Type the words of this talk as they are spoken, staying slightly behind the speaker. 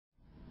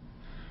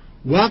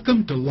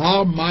Welcome to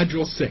Law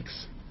Module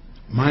 6.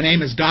 My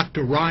name is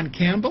Dr. Ron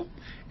Campbell,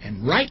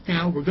 and right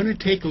now we're going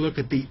to take a look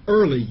at the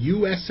early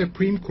U.S.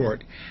 Supreme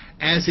Court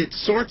as it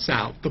sorts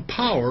out the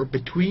power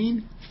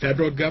between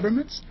federal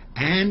governments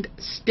and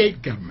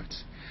state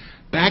governments.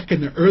 Back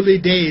in the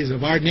early days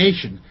of our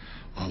nation,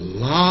 a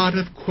lot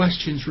of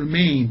questions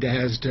remained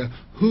as to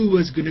who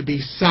was going to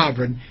be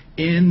sovereign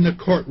in the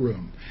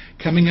courtroom.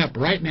 Coming up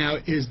right now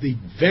is the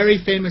very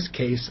famous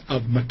case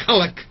of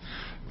McCollouch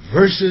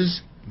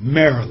versus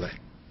Maryland.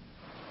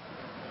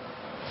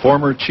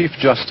 Former Chief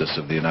Justice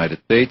of the United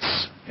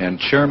States and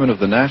Chairman of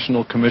the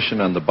National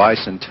Commission on the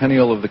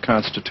Bicentennial of the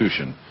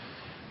Constitution,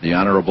 the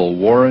Honorable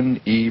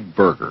Warren E.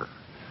 Burger.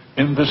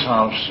 In this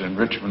house in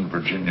Richmond,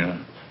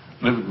 Virginia,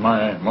 lived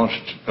my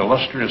most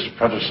illustrious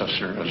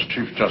predecessor as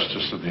Chief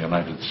Justice of the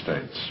United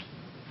States.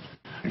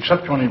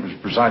 Except when he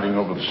was presiding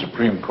over the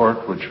Supreme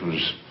Court, which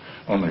was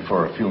only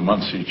for a few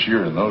months each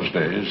year in those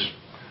days,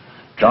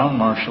 John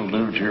Marshall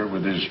lived here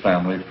with his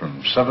family from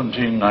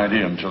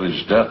 1790 until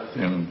his death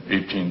in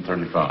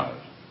 1835.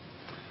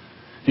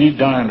 He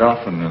dined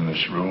often in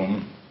this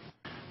room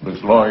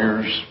with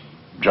lawyers,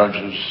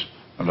 judges,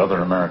 and other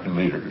American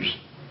leaders.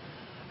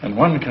 And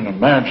one can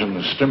imagine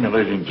the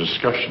stimulating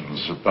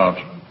discussions about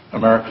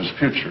America's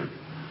future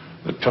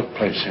that took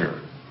place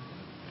here.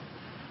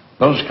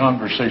 Those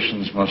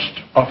conversations must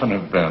often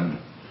have been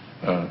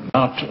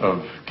not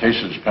of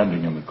cases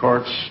pending in the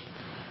courts,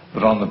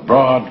 but on the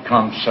broad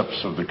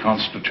concepts of the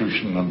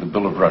Constitution and the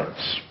Bill of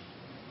Rights.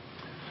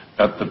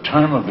 At the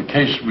time of the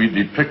case we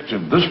depict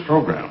in this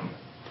program,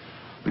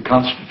 the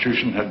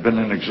Constitution had been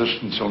in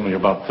existence only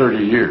about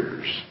 30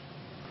 years.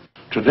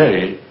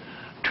 Today,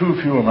 too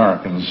few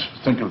Americans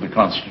think of the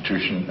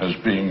Constitution as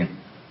being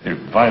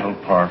a vital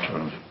part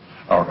of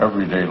our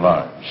everyday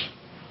lives.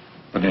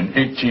 But in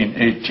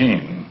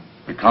 1818,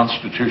 the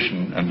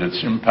Constitution and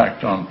its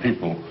impact on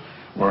people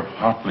were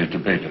hotly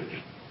debated.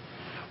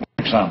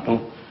 One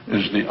example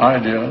is the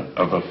idea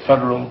of a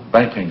federal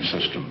banking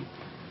system.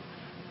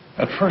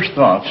 At first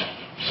thought,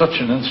 such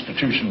an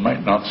institution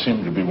might not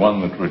seem to be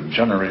one that would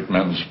generate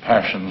men's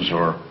passions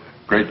or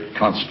great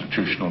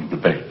constitutional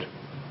debate.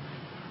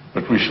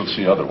 But we shall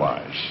see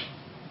otherwise.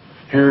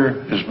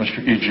 Here is Mr.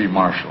 E.G.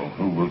 Marshall,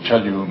 who will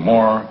tell you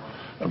more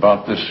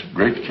about this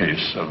great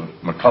case of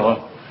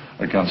McCollouch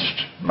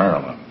against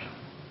Maryland.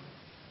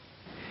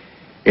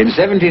 In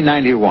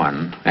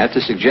 1791, at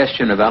the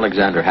suggestion of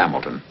Alexander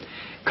Hamilton,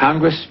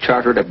 Congress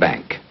chartered a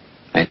bank,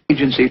 an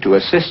agency to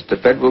assist the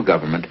federal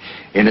government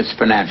in its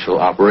financial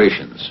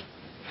operations.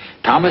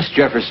 Thomas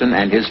Jefferson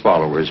and his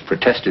followers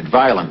protested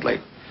violently.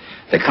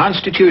 The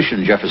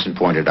Constitution, Jefferson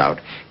pointed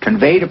out,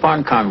 conveyed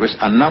upon Congress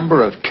a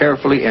number of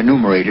carefully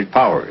enumerated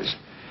powers.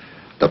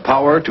 The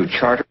power to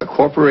charter a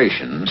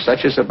corporation,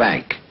 such as a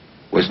bank,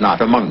 was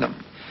not among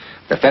them.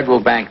 The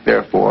federal bank,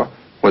 therefore,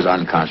 was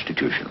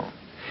unconstitutional.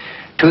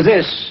 To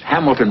this,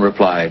 Hamilton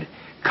replied,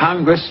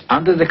 "Congress,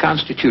 under the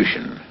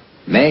Constitution,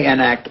 may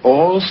enact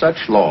all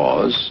such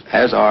laws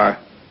as are,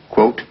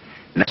 quote,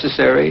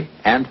 necessary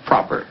and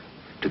proper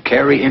to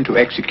carry into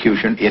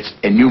execution its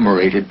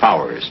enumerated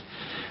powers.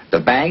 The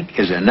bank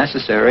is a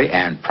necessary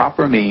and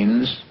proper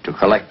means to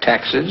collect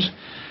taxes,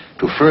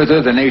 to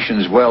further the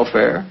nation's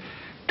welfare,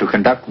 to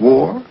conduct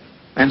war,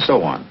 and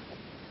so on.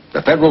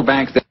 The federal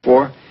bank,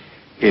 therefore,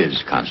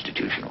 is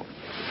constitutional."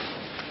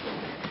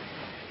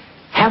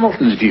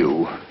 Hamilton's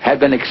view had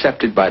been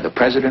accepted by the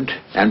President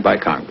and by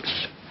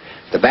Congress.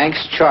 The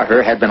bank's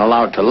charter had been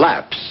allowed to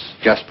lapse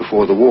just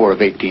before the War of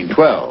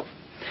 1812.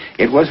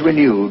 It was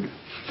renewed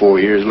 4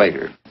 years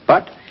later.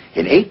 But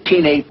in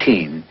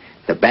 1818,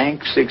 the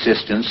bank's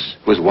existence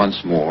was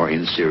once more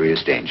in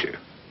serious danger.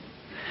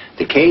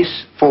 The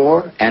case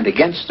for and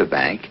against the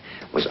bank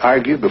was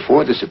argued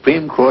before the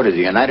Supreme Court of the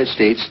United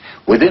States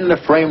within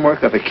the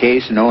framework of a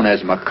case known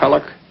as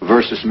McCollouch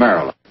versus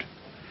Maryland.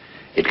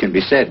 It can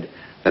be said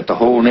that the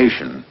whole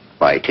nation,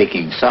 by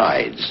taking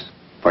sides,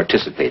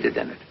 participated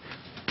in it.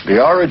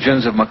 The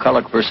origins of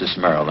McCollouch versus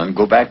Maryland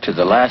go back to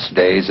the last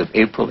days of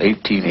April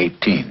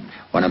 1818,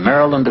 when a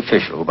Maryland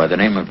official by the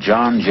name of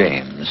John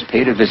James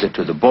paid a visit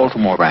to the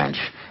Baltimore branch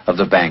of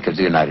the Bank of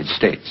the United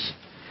States.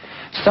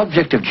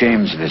 Subject of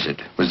James'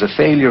 visit was the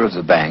failure of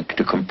the bank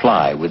to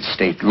comply with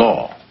state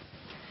law.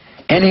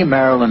 Any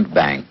Maryland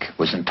bank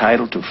was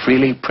entitled to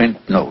freely print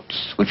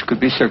notes, which could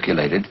be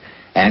circulated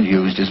and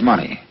used as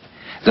money.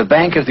 The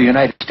Bank of the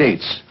United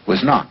States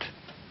was not.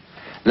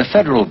 The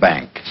federal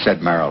bank,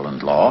 said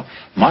Maryland law,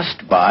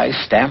 must buy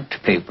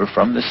stamped paper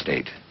from the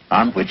state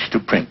on which to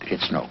print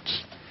its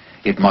notes.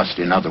 It must,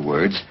 in other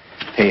words,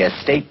 pay a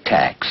state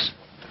tax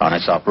on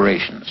its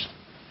operations.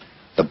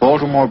 The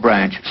Baltimore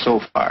branch, so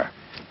far,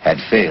 had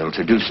failed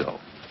to do so.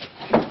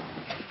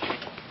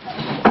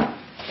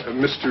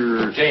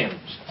 Mr.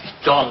 James,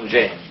 John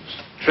James,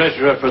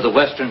 treasurer for the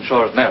Western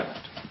Shore of Maryland.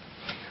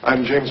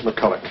 I'm James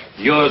McCollouch.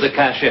 You're the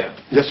cashier.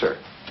 Yes, sir.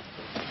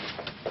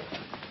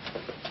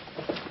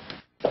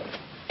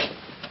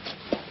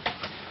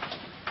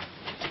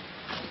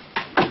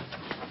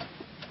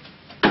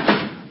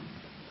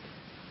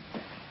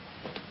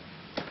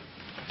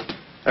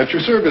 At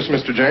your service,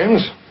 Mr.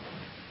 James.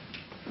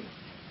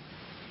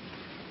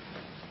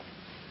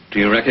 Do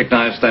you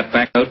recognize that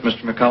banknote,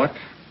 Mr. McCollouch?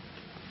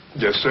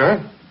 Yes,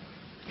 sir.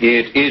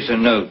 It is a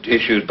note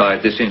issued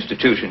by this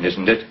institution,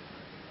 isn't it?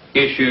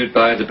 Issued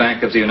by the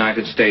Bank of the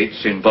United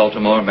States in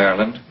Baltimore,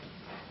 Maryland?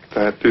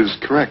 That is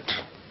correct.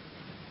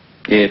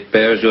 It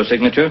bears your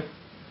signature?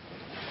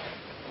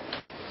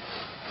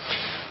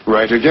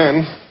 Right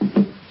again.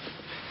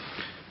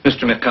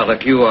 Mr.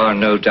 McCollouch, you are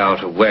no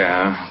doubt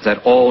aware that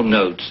all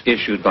notes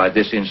issued by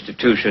this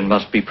institution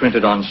must be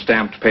printed on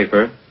stamped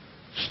paper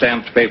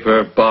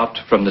bought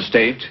from the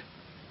state.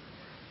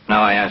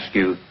 Now I ask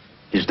you,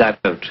 is that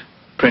note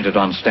printed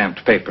on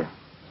stamped paper?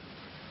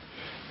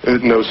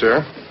 No,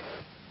 sir.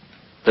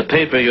 The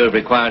paper you're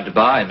required to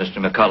buy, Mr.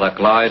 McCollouch,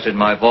 lies in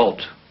my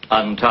vault,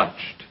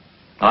 untouched.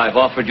 I've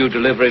offered you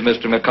delivery,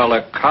 Mr.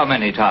 McCollouch, how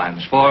many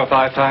times? 4 or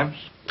 5 times?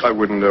 I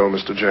wouldn't know,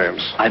 Mr.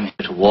 James. I'm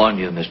here to warn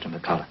you, Mr.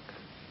 McCollouch.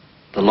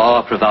 The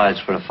law provides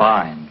for a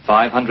fine,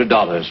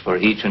 $500 for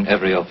each and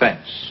every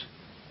offense.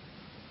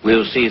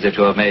 We'll see that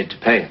you're made to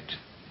pay it,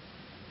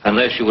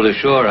 unless you will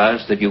assure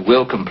us that you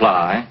will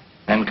comply,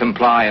 and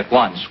comply at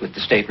once with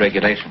the state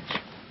regulations.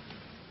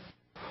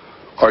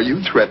 Are you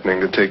threatening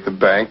to take the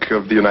Bank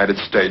of the United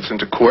States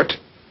into court?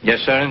 Yes,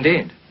 sir,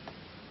 indeed.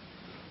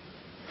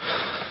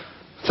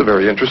 It's a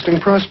very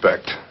interesting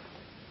prospect.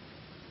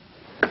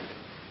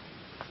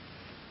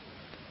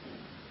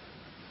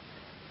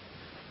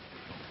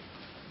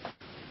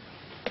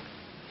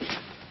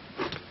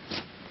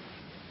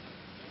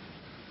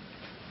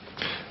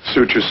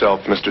 Suit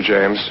yourself, Mr.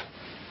 James.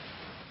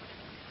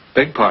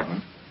 Beg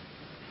pardon?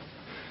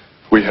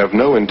 We have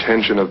no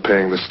intention of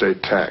paying the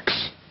state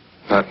tax.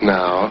 Not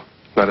now,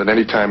 not at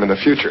any time in the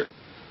future.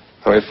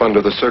 If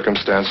under the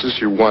circumstances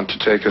you want to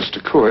take us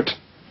to court...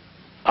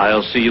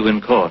 I'll see you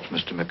in court,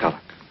 Mr. McCollouch.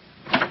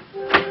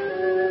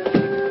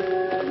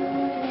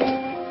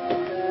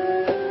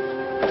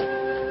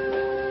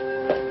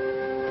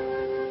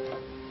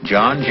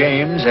 John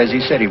James, as he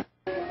said he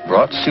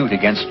brought suit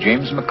against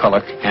James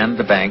McCollouch and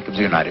the Bank of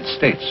the United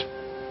States.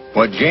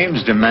 What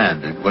James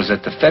demanded was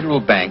that the federal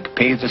bank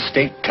pay the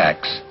state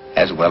tax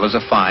as well as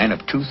a fine of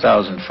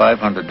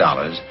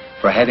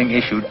 $2,500 for having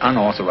issued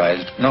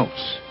unauthorized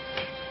notes.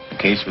 The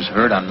case was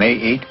heard on May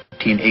 8,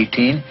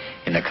 1818,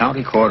 in the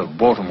County Court of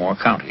Baltimore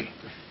County.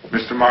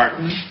 Mr.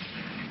 Martin?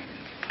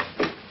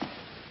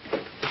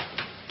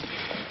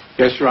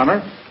 Yes, Your Honor.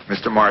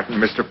 Mr.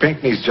 Martin, Mr.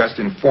 Pinckney's just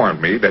informed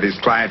me that his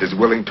client is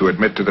willing to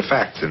admit to the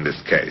facts in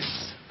this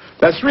case.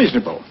 That's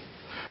reasonable.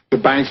 The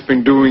bank's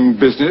been doing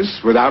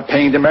business without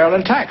paying the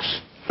Maryland tax.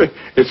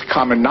 It's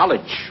common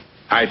knowledge.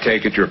 I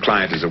take it your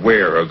client is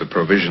aware of the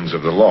provisions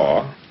of the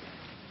law.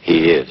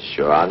 He is,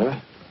 Your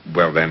Honor.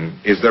 Well, then,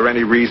 is there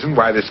any reason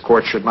why this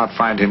court should not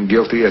find him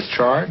guilty as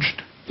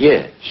charged?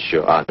 Yes,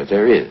 Your Honor,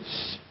 there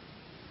is.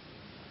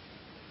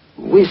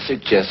 We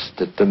suggest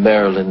that the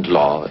Maryland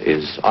law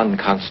is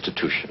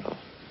unconstitutional.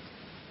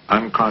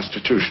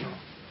 Unconstitutional?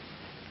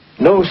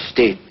 No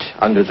state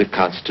under the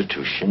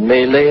Constitution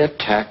may lay a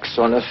tax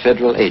on a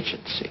federal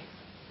agency.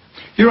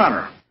 Your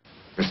Honor.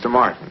 Mr.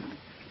 Martin.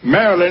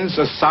 Maryland's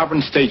a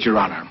sovereign state, Your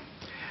Honor.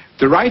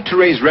 The right to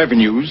raise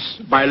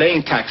revenues by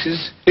laying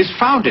taxes is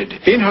founded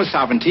in her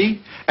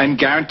sovereignty and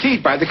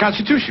guaranteed by the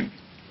Constitution.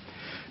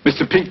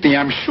 Mr. Pinckney,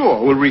 I'm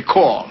sure, will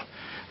recall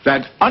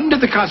that under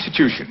the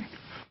Constitution,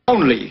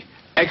 only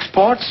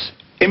exports,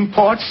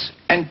 imports,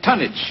 and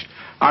tonnage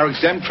are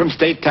exempt from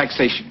state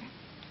taxation.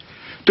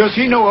 Does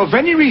he know of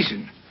any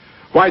reason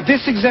why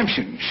this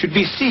exemption should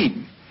be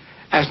seen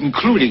as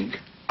including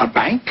a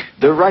bank?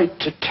 The right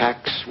to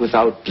tax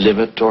without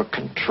limit or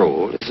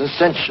control is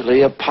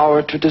essentially a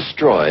power to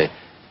destroy.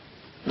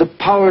 The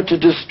power to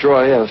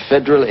destroy a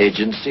federal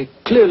agency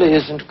clearly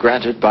isn't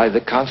granted by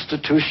the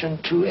Constitution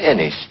to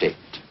any state.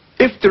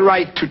 If the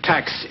right to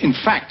tax, in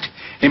fact,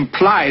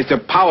 implies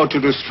the power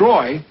to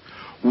destroy,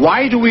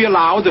 why do we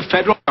allow the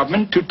federal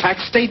government to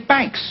tax state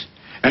banks?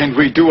 And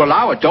we do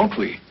allow it, don't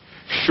we?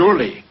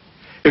 Surely,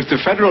 if the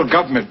federal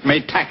government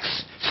may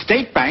tax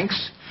state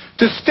banks,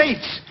 the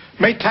states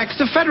may tax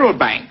the federal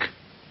bank.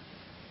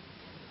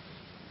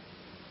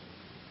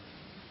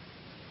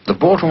 The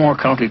Baltimore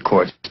County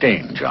Court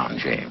sustained John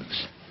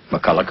James.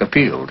 McCollouch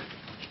appealed,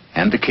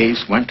 and the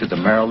case went to the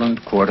Maryland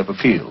Court of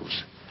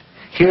Appeals.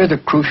 Here the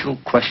crucial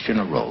question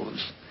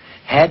arose.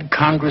 Had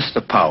Congress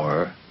the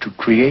power to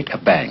create a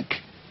bank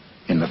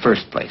in the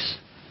first place?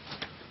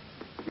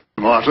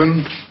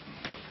 Martin.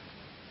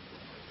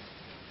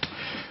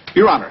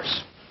 Your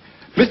Honors,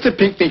 Mr.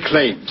 Pinckney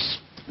claims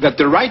that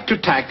the right to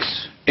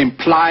tax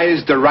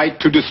implies the right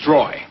to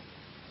destroy.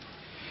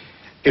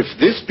 If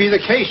this be the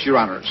case, Your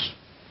Honors,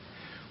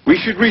 we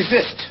should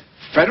resist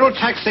federal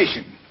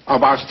taxation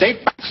of our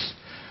state banks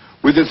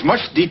with as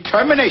much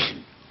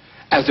determination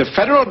as the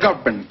federal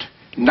government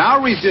now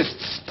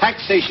resists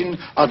taxation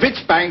of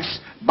its banks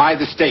by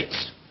the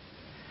states.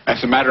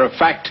 As a matter of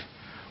fact,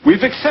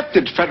 we've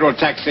accepted federal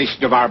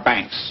taxation of our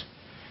banks.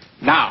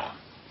 Now,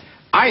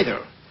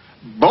 either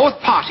both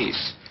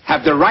parties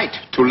have the right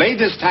to lay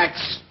this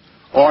tax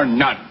or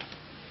none.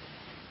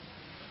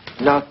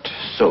 Not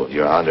so,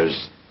 Your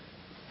Honors.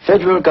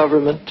 Federal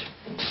government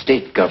and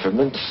state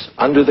governments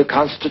under the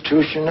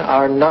Constitution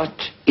are not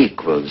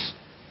equals.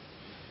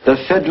 The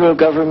federal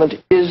government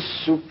is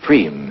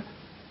supreme.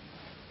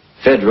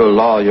 Federal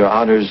law, Your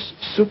Honors,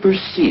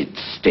 supersedes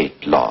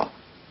state law.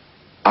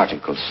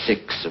 Article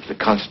 6 of the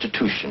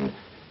Constitution.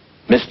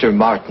 Mr.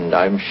 Martin,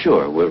 I'm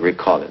sure, will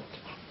recall it.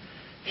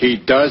 He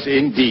does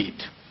indeed.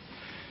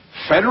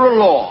 Federal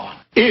law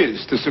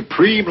is the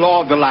supreme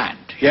law of the land,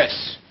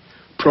 yes.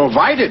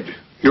 Provided,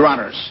 Your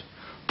Honors,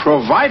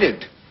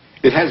 provided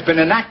it has been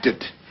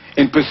enacted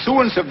in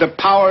pursuance of the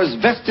powers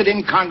vested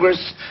in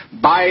Congress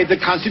by the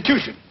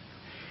Constitution.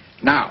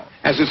 Now,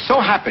 as it so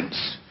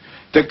happens,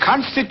 the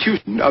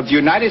Constitution of the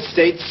United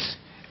States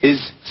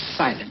is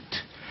silent,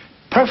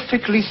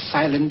 perfectly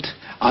silent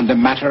on the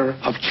matter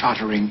of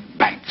chartering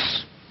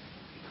banks.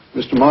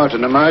 Mr.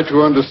 Martin, am I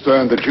to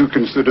understand that you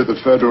consider the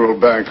federal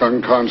bank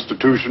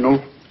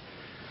unconstitutional?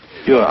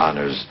 Your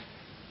Honors,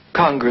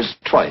 Congress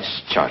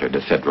twice chartered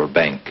a federal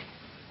bank.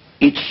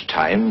 Each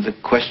time, the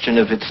question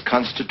of its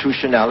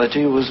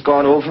constitutionality was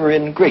gone over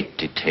in great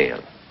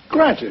detail.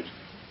 Granted.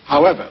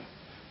 However,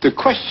 the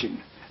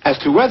question as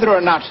to whether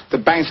or not the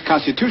bank's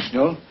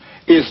constitutional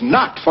is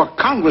not for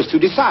Congress to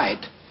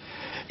decide.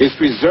 It's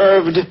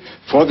reserved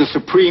for the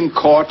Supreme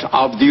Court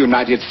of the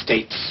United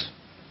States.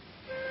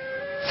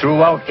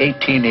 Throughout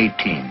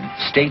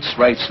 1818, states'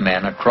 rights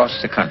men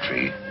across the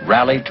country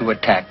rallied to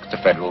attack the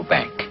federal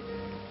bank.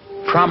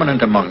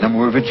 Prominent among them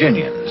were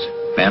Virginians,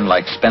 men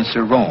like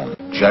Spencer Rome,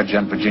 judge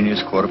on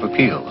Virginia's Court of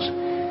Appeals,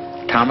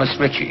 Thomas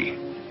Ritchie,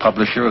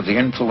 publisher of the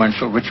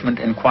influential Richmond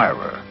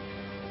Enquirer,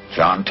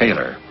 John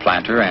Taylor,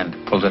 planter and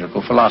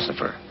political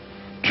philosopher,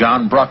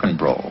 John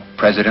Brockenbrough,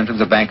 president of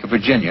the Bank of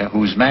Virginia,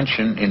 whose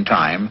mansion in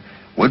time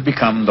would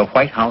become the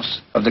White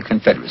House of the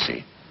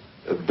Confederacy.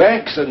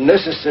 Banks are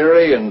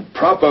necessary and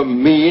proper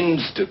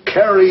means to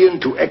carry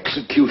into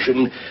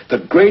execution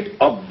the great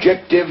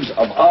objectives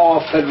of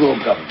our federal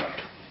government.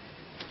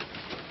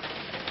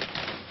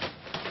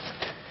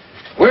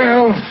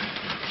 Well,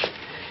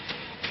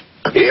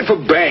 if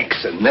a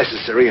bank's a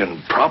necessary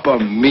and proper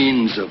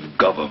means of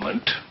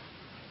government,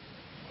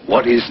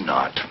 what is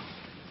not?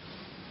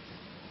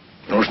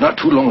 You know, it's not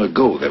too long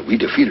ago that we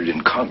defeated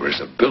in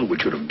Congress a bill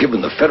which would have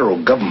given the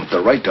federal government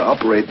the right to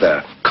operate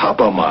the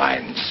copper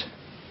mines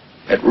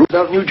at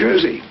Roosevelt, New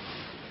Jersey.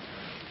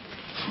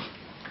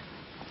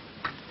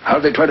 How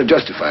did they try to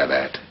justify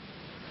that?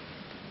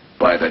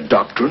 By the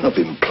doctrine of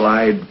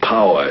implied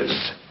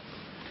powers.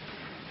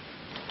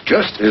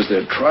 Just as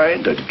they're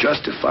trying to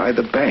justify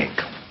the bank.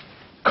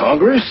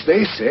 Congress,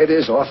 they said,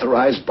 is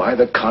authorized by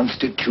the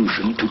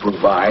Constitution to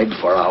provide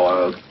for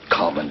our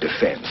common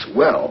defense.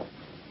 Well,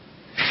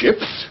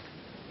 ships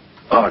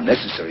are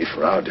necessary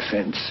for our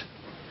defense.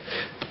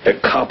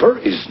 Copper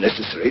is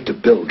necessary to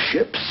build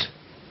ships.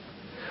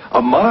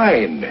 A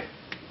mine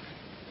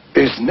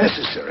is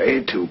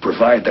necessary to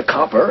provide the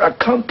copper. A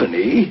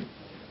company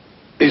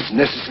is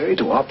necessary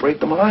to operate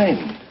the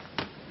mine.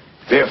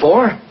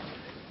 Therefore,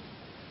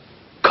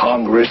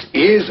 Congress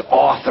is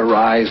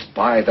authorized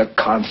by the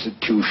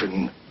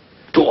Constitution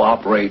to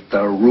operate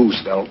the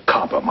Roosevelt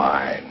copper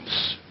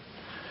mines.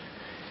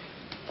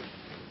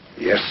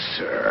 Yes,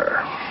 sir.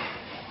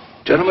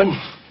 Gentlemen,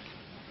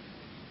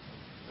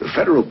 the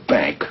federal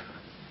bank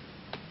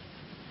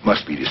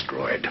must be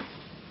destroyed.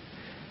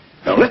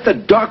 Now let the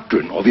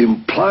doctrine of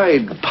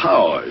implied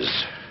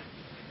powers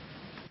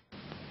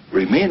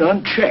remain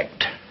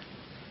unchecked,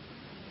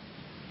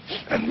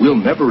 and we'll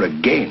never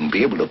again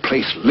be able to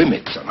place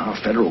limits on our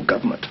federal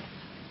government.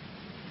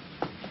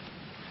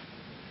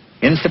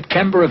 In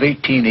September of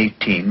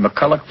 1818,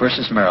 McCollouch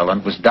versus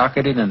Maryland was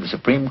docketed in the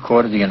Supreme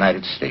Court of the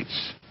United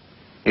States.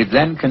 It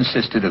then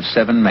consisted of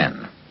 7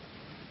 men,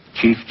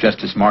 Chief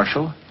Justice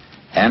Marshall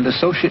and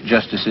Associate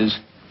Justices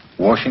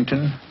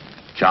Washington,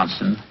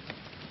 Johnson,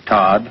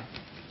 Todd,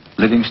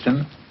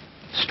 Livingston,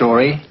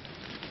 Story,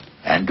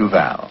 and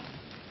Duval.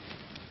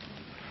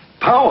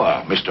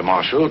 Power, Mr.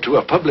 Marshall, to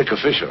a public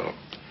official,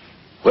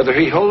 whether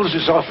he holds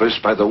his office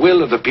by the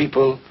will of the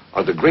people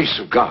or the grace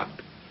of God.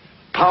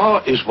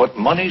 Power is what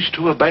money's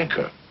to a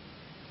banker,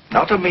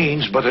 not a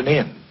means but an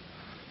end,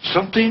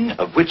 something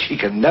of which he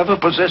can never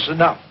possess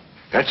enough.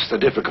 That's the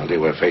difficulty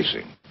we're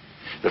facing.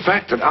 The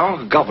fact that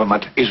our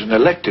government is an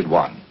elected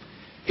one,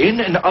 in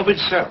and of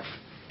itself,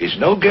 is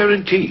no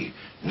guarantee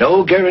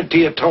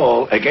at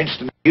all against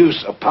the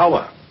use of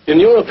power. In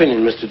your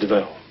opinion, Mr.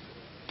 DeVille,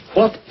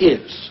 what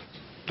is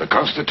the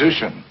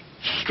Constitution,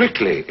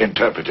 strictly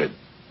interpreted?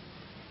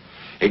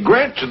 A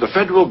grant to the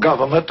federal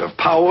government of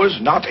powers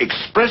not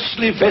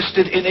expressly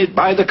vested in it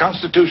by the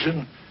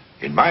Constitution,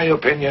 in my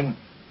opinion,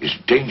 is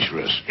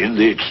dangerous in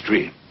the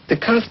extreme. The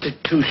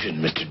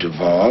Constitution, Mr.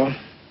 Duval,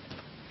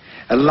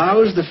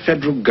 allows the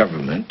federal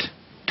government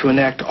to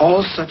enact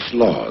all such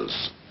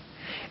laws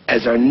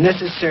as are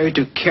necessary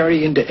to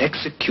carry into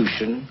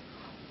execution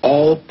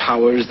all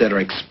powers that are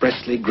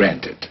expressly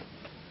granted.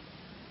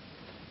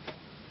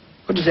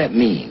 What does that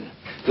mean?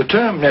 The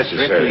term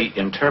necessary, Strictly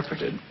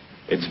interpreted,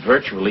 it's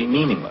virtually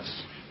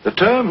meaningless. the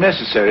term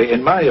necessary,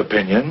 in my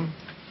opinion,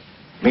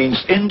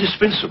 means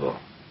indispensable.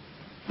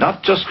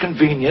 Not just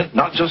convenient,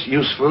 not just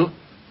useful,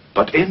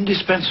 but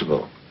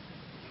indispensable.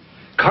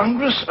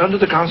 Congress, under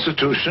the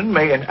Constitution,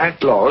 may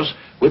enact laws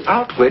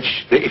without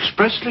which the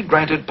expressly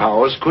granted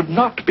powers could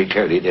not be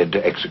carried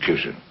into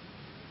execution.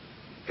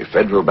 A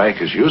federal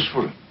bank is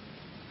useful.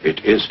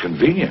 It is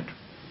convenient.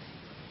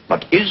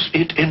 But is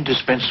it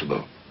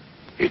indispensable?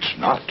 It's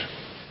not.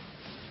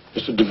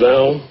 Mr.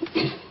 Duval,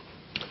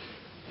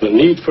 the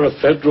need for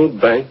a federal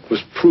bank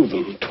was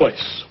proven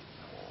twice.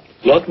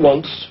 Not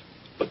once,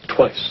 but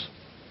twice.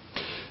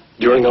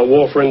 During our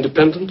war for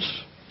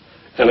independence,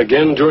 and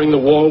again during the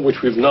war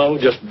which we've now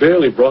just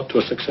barely brought to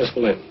a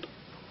successful end.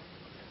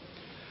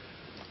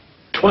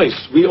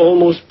 Twice we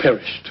almost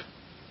perished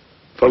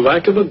for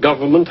lack of a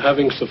government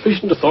having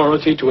sufficient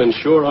authority to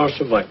ensure our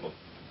survival.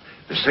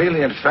 The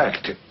salient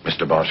fact,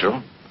 Mr.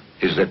 Marshall,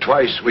 is that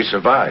twice we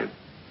survived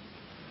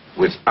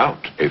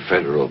without a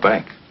federal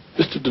bank.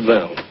 Mr.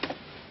 Duval,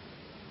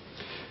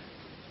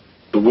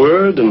 the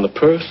word and the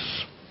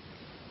purse,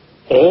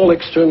 all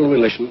external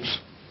relations,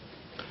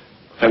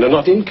 and a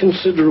not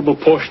inconsiderable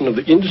portion of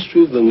the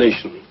industry of the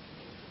nation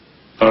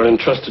are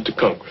entrusted to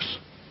Congress.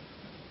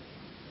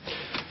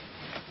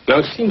 Now,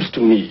 it seems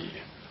to me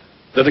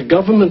that a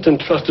government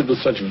entrusted with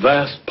such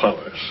vast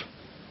powers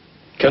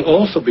can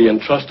also be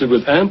entrusted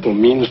with ample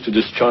means to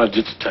discharge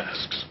its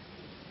tasks.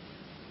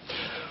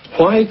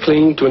 Why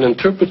cling to an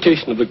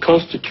interpretation of the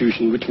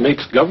Constitution which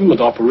makes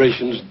government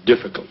operations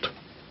difficult,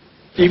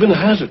 even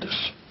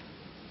hazardous,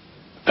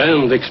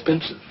 and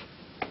expensive?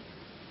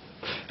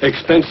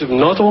 Expensive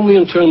not only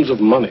in terms of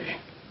money,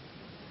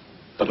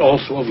 but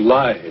also of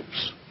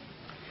lives.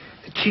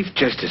 The Chief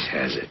Justice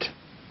has it.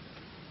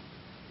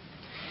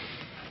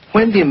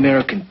 When the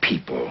American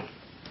people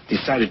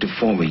decided to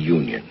form a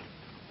union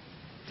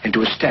and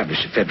to establish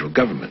a federal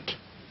government,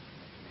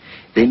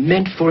 they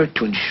meant for it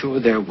to ensure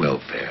their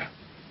welfare.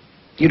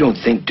 You don't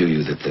think, do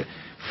you, that the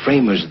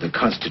framers of the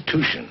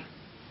Constitution,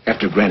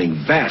 after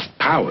granting vast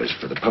powers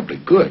for the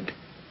public good,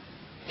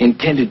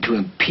 intended to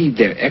impede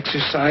their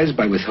exercise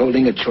by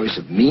withholding a choice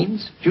of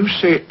means? You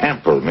say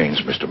ample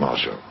means, Mr.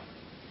 Marshall.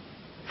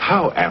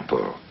 How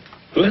ample?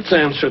 Let's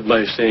answer it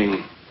by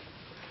saying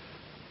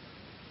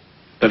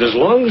that as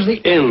long as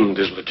the end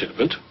is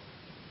legitimate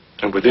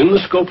and within the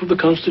scope of the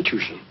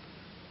Constitution,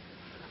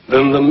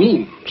 then the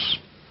means,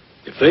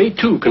 if they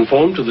too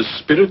conform to the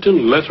spirit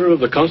and letter of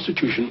the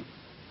Constitution,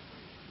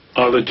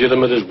 are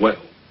legitimate as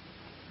well.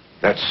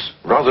 That's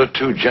rather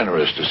too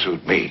generous to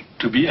suit me.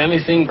 To be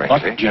anything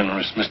frankly but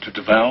generous, Mr.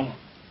 Duval,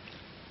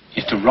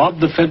 is to rob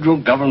the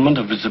federal government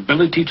of its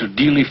ability to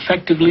deal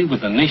effectively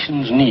with the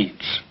nation's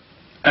needs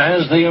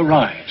as they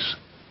arise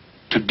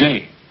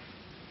today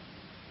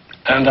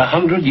and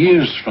 100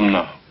 years from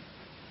now,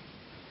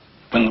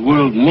 when the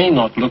world may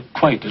not look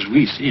quite as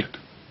we see it.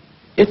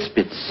 It's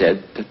been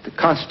said that the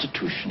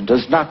Constitution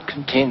does not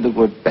contain the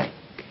word bank,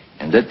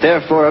 and that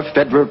therefore a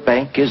federal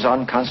bank is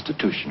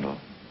unconstitutional.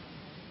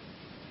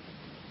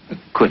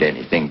 Could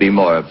anything be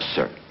more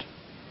absurd?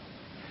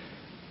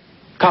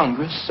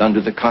 Congress,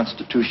 under the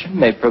Constitution,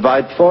 may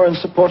provide for and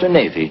support a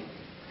navy.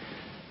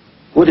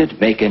 Would it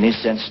make any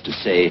sense to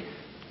say,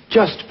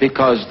 just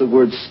because the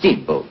word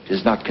steamboat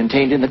is not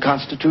contained in the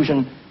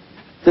Constitution,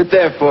 that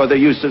therefore the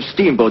use of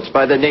steamboats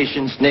by the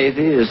nation's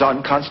navy is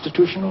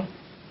unconstitutional?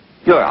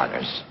 Your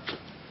Honors,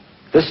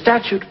 the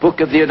statute book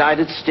of the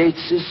United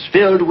States is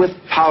filled with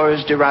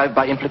powers derived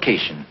by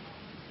implication.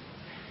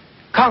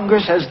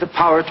 Congress has the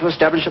power to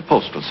establish a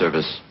postal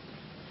service.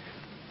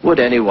 Would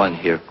anyone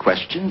here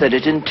question that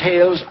it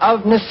entails,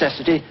 of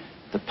necessity,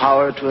 the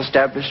power to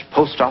establish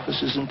post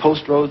offices and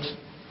post roads,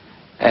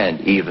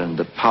 and even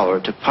the power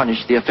to punish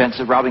the offense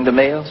of robbing the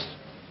mails?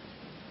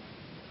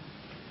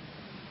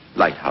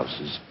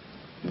 Lighthouses,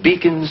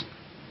 beacons,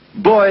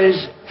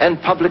 buoys,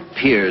 and public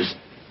piers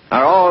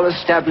are all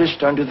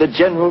established under the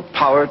general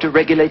power to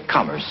regulate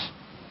commerce.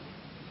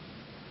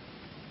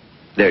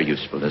 Their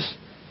usefulness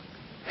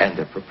and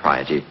their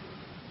propriety,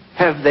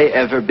 have they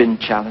ever been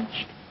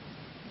challenged?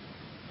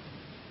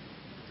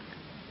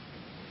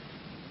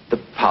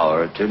 The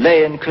power to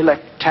lay and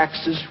collect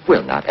taxes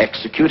will not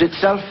execute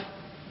itself.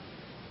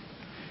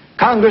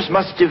 Congress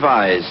must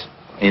devise,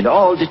 in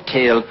all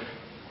detail,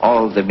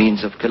 all the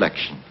means of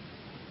collection.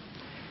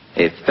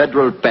 A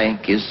federal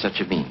bank is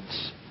such a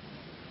means.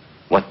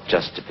 What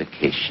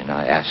justification,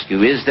 I ask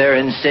you, is there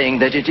in saying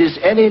that it is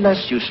any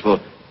less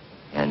useful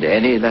and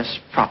any less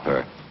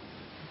proper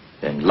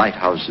than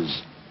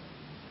lighthouses,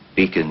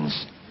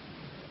 beacons,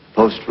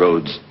 post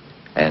roads,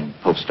 and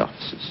post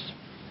offices?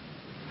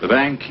 The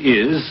bank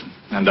is,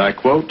 and I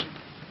quote,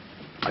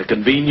 a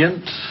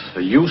convenient,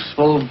 a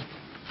useful,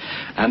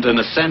 and an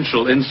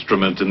essential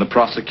instrument in the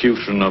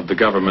prosecution of the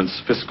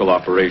government's fiscal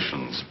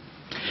operations.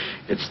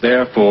 It's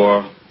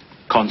therefore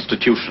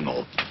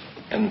constitutional.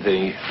 And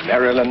the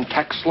Maryland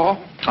tax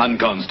law?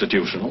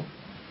 Unconstitutional.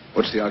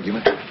 What's the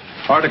argument?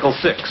 Article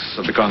 6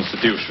 of the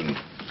Constitution.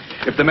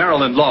 If the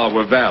Maryland law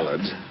were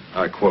valid,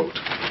 I quote,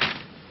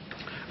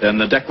 then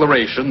the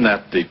declaration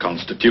that the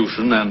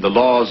Constitution and the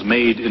laws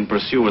made in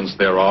pursuance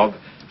thereof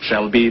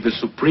shall be the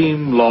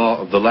supreme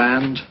law of the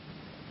land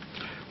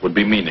would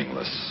be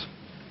meaningless.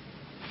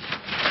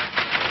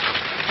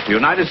 The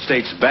United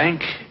States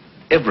Bank,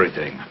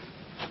 everything.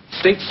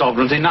 State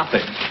sovereignty,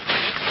 nothing.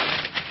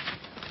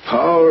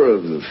 Power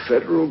of the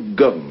federal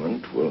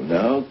government will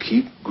now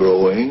keep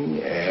growing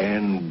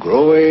and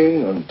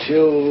growing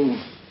until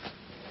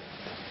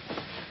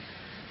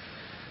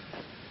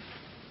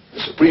the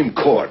Supreme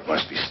Court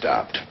must be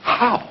stopped.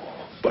 How?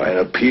 By an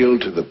appeal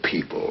to the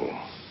people.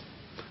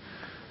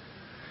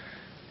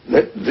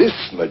 Let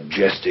this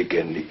majestic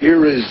and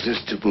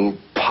irresistible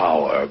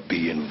power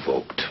be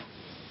invoked.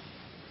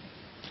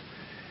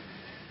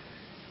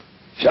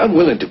 I'm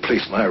willing to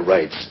place my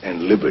rights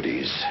and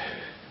liberties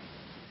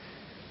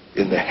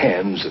in the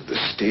hands of the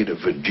state of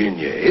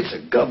Virginia. It's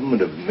a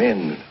government of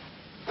men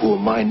who are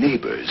my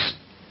neighbors.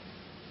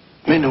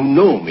 Men who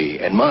know me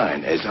and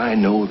mine as I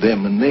know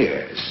them and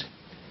theirs.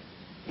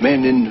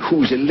 Men in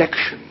whose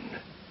election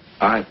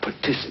I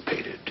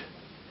participated.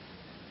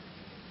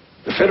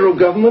 The federal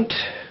government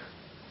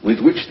with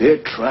which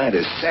they're trying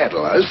to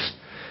saddle us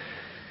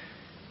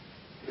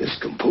is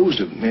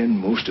composed of men,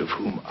 most of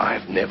whom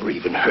I've never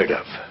even heard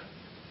of.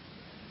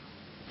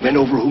 Men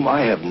over whom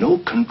I have no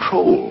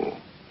control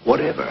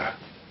whatever.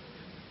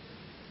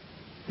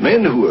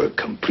 Men who are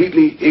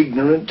completely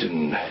ignorant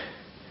and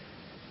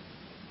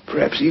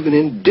perhaps even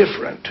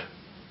indifferent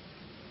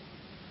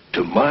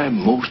to my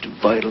most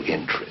vital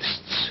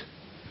interests.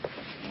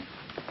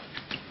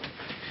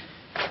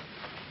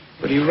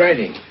 What are you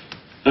writing?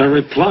 A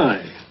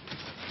reply.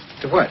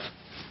 To what?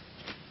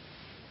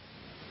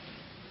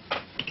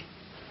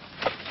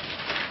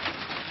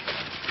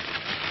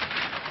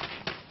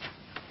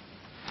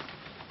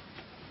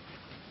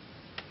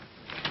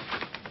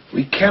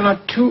 We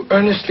cannot too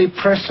earnestly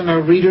press on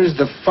our readers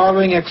the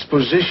following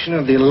exposition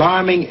of the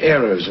alarming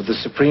errors of the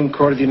Supreme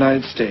Court of the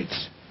United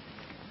States.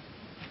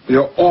 We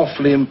are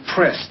awfully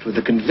impressed with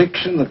the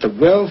conviction that the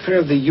welfare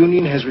of the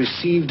Union has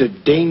received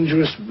a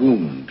dangerous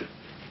wound,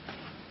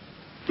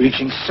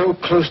 reaching so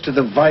close to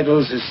the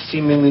vitals as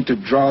seemingly to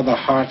draw the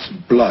heart's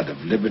blood of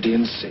liberty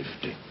and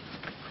safety.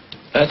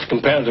 That's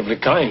comparatively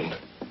kind.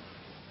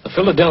 The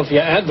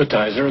Philadelphia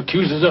Advertiser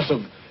accuses us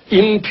of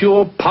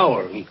impure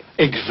power and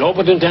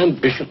exorbitant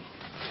ambition.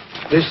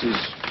 This is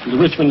the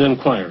Richmond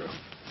Enquirer.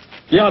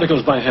 The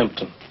article's by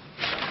Hampton.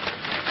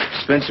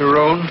 Spencer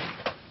Roan.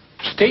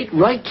 State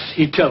rights,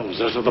 he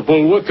tells us, are the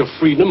bulwark of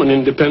freedom and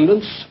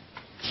independence.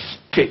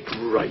 State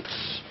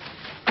rights.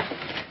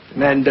 The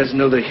man doesn't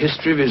know the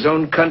history of his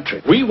own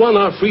country. We won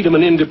our freedom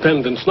and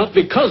independence not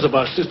because of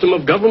our system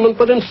of government,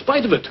 but in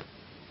spite of it.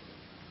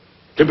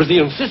 It was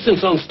the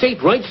insistence on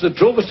state rights that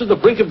drove us to the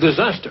brink of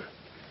disaster.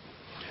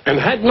 And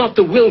had not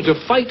the will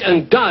to fight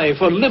and die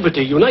for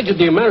liberty united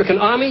the American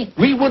army,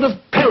 we would have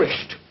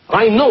perished.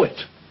 I know it.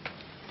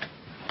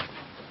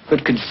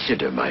 But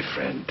consider, my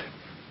friend,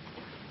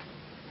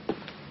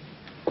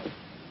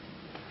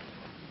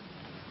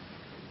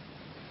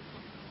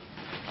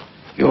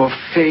 your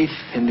faith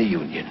in the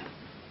Union.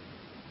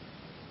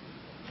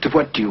 To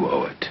what do you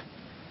owe it?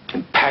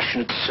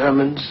 Impassionate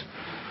sermons?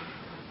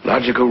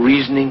 Logical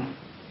reasoning?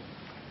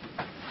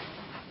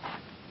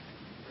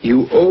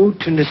 You owe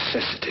to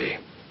necessity.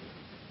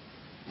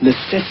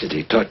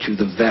 Necessity taught you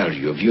the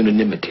value of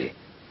unanimity,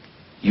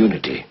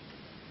 unity,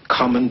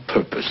 common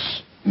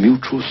purpose,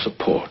 mutual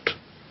support.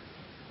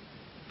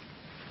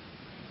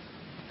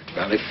 At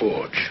Valley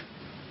Forge,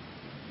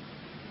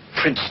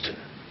 Princeton,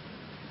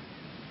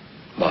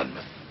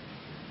 Monmouth.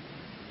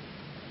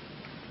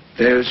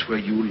 There's where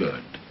you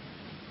learned.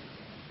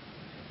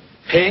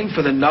 Paying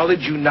for the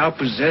knowledge you now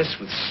possess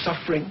with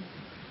suffering,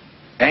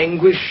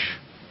 anguish,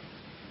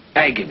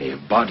 agony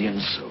of body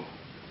and soul.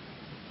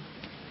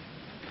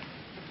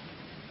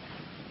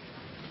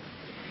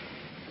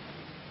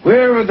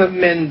 Where are the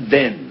men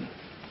then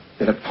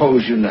that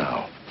oppose you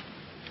now?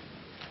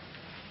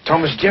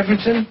 Thomas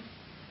Jefferson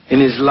in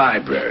his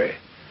library.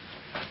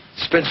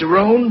 Spencer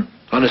Roan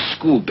on a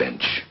school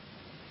bench.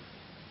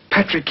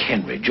 Patrick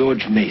Henry,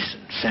 George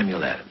Mason,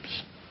 Samuel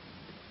Adams.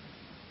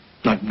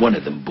 Not one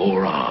of them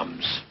bore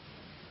arms.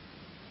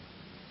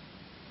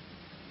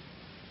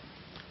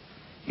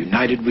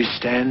 United we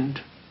stand,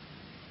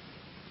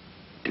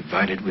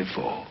 divided we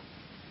fall.